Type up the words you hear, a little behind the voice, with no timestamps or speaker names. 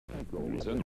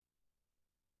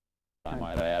I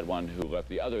might add, one who let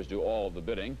the others do all of the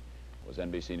bidding was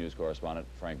NBC News correspondent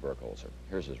Frank Burkholzer.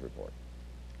 Here's his report.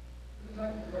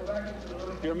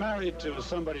 You're married to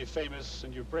somebody famous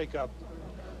and you break up.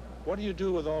 What do you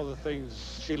do with all the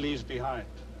things she leaves behind?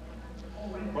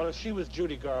 Well, if she was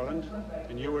Judy Garland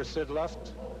and you were Sid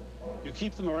Luft, you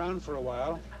keep them around for a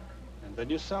while and then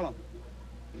you sell them.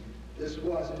 This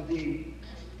was indeed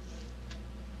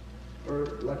her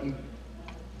lucky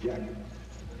jacket.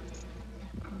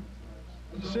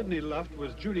 Sidney Luft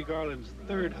was Judy Garland's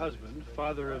third husband,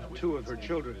 father of 2 of her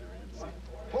children.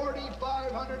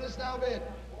 4,500 is now bid.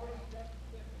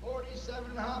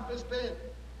 47.5 is bid.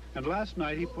 And last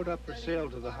night he put up for sale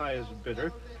to the highest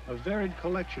bidder a varied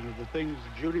collection of the things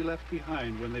Judy left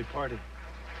behind when they parted.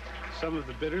 Some of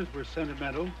the bidders were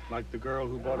sentimental, like the girl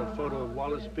who bought a photo of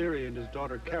Wallace Beery and his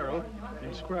daughter Carol,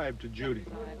 inscribed to Judy.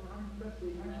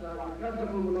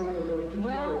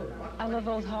 Well, I love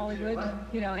old Hollywood.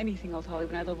 You know, anything old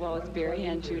Hollywood. I love Wallace Beery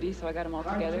and Judy, so I got them all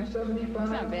together. It's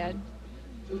not bad.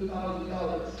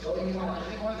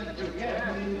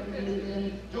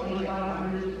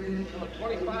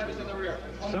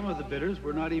 Some of the bidders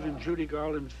were not even Judy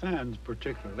Garland fans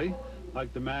particularly,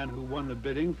 like the man who won the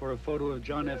bidding for a photo of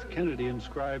John F. Kennedy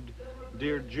inscribed,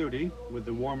 "Dear Judy, with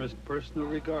the warmest personal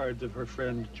regards of her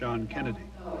friend John Kennedy."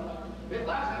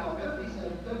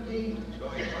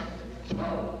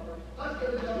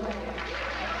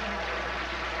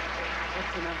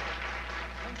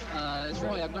 It's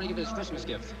really, I'm going to give this Christmas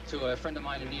gift to a friend of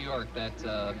mine in New York that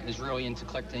is really into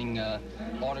collecting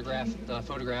autographed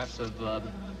photographs of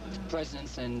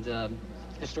presidents and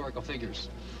historical figures.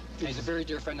 And he's a very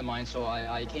dear friend of mine, so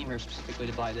I came here specifically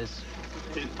to buy this.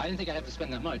 I didn't think I'd have to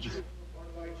spend that much.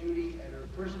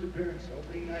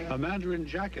 A mandarin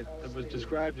jacket that was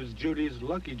described as Judy's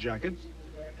lucky jacket,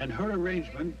 and her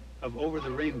arrangement of Over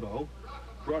the Rainbow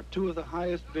brought 2 of the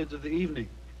highest bids of the evening,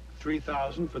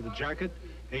 $3,000 for the jacket,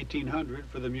 $1,800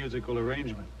 for the musical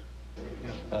arrangement.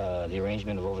 The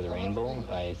arrangement of Over the Rainbow,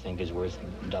 I think, is worth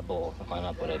double on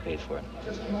up what I paid for it.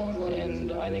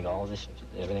 And I think all this,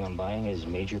 everything I'm buying is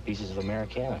major pieces of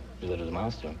Americana, is what it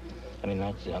amounts to. I mean,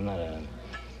 I'm not a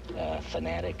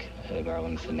fanatic, a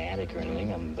Garland fanatic or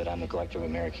anything, but I'm a collector of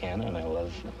Americana, and I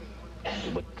love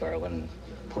what Garland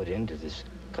put into this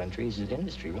country's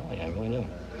industry, really. I really do.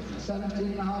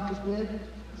 17.5 is bid,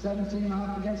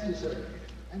 17.5 against you, sir.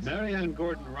 Marianne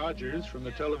Gordon Rogers from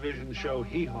the television show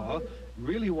Hee Haw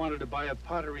really wanted to buy a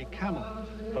pottery camel,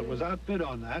 but was outbid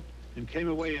on that and came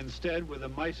away instead with a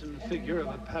Meissen figure of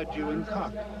a Paduan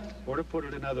cock, or to put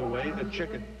it another way, a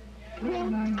chicken.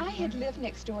 Well, I had lived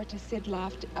next door to Sid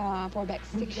Luft for about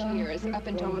 6 years, up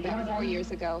until about 5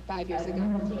 years ago.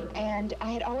 And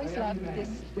I had always loved this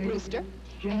rooster,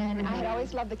 and I had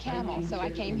always loved the camel, so I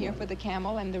came here for the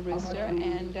camel and the rooster,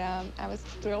 and I was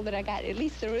thrilled that I got at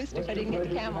least the rooster, but I didn't get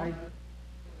the camel.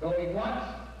 Going once,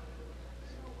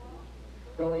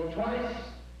 going twice.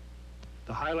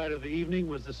 The highlight of the evening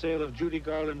was the sale of Judy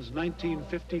Garland's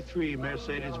 1953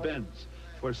 Mercedes-Benz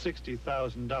for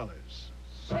 $60,000.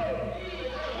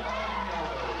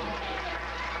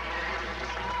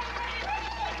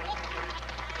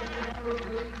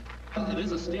 It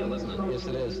is a steal, isn't it? Yes,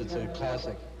 it is. It's a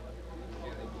classic.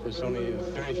 There's only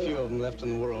very few of them left in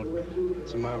the world.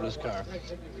 It's a marvelous car.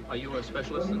 Are you a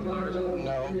specialist in cars?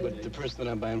 No, but the person that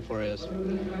I'm buying for is.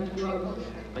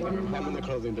 I'm in the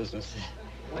clothing business.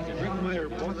 Rick Meyer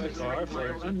bought the car for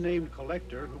an unnamed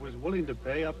collector who was willing to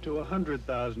pay up to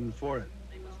 $100,000 for it.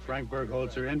 Frank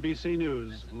Burkholzer, NBC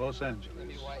News, Los Angeles.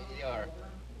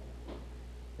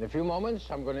 In a few moments,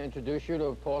 I'm going to introduce you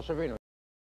to Paul Sorvino.